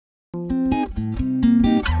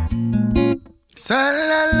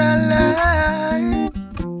la la la.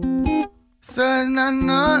 Say no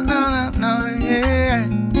no no no no yeah.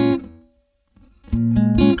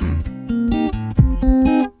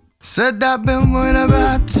 Said I've been worried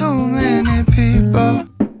about too many people,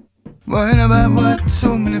 worried about what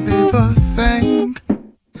too many people think.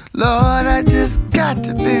 Lord, I just got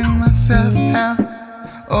to be myself now.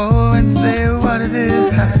 Oh, and say what it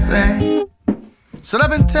is I say. So I've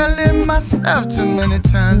been telling myself too many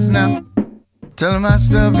times now, telling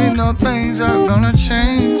myself, you know, things are gonna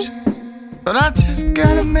change. But I just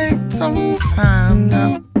gotta make some time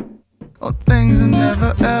now. Oh, things will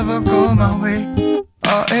never ever go my way.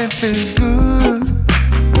 Oh, it feels good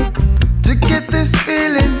to get these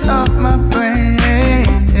feelings off my brain.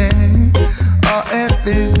 Oh, it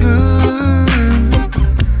feels good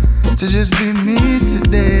to just be me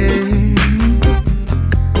today.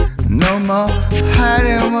 No more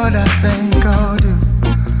hiding what I think I'll do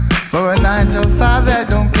for a 9 to 5 that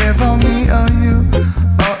don't care for me or you.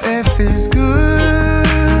 Oh, it feels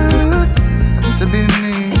good to be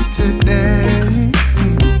me today.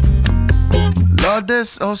 Lord, they're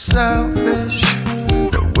so selfish,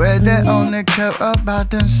 the way they only care about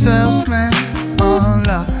themselves, man. Oh,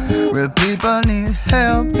 Lord, real people need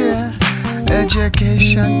help, yeah.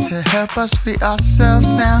 Education to help us free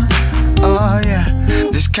ourselves now. Oh yeah,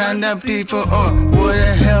 this kind of people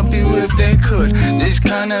wouldn't help you if they could. This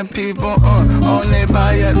kind of people only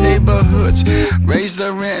buy up neighborhoods, raise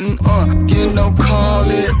the rent and you know, call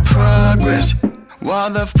it progress,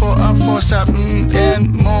 while the poor are forced out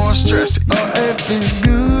and more stress. Oh, it feels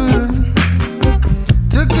good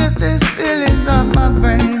to get these feelings off my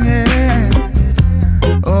brain, yeah.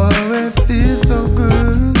 Oh, it feels so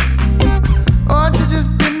good, oh, to just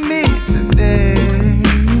be me today.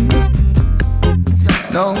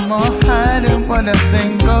 No more hiding what I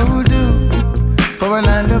think I'll do for a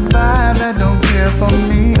 9 to 5 that don't care for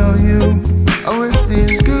me or you. Oh, it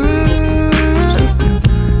feels good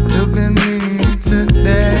to be me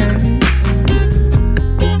today.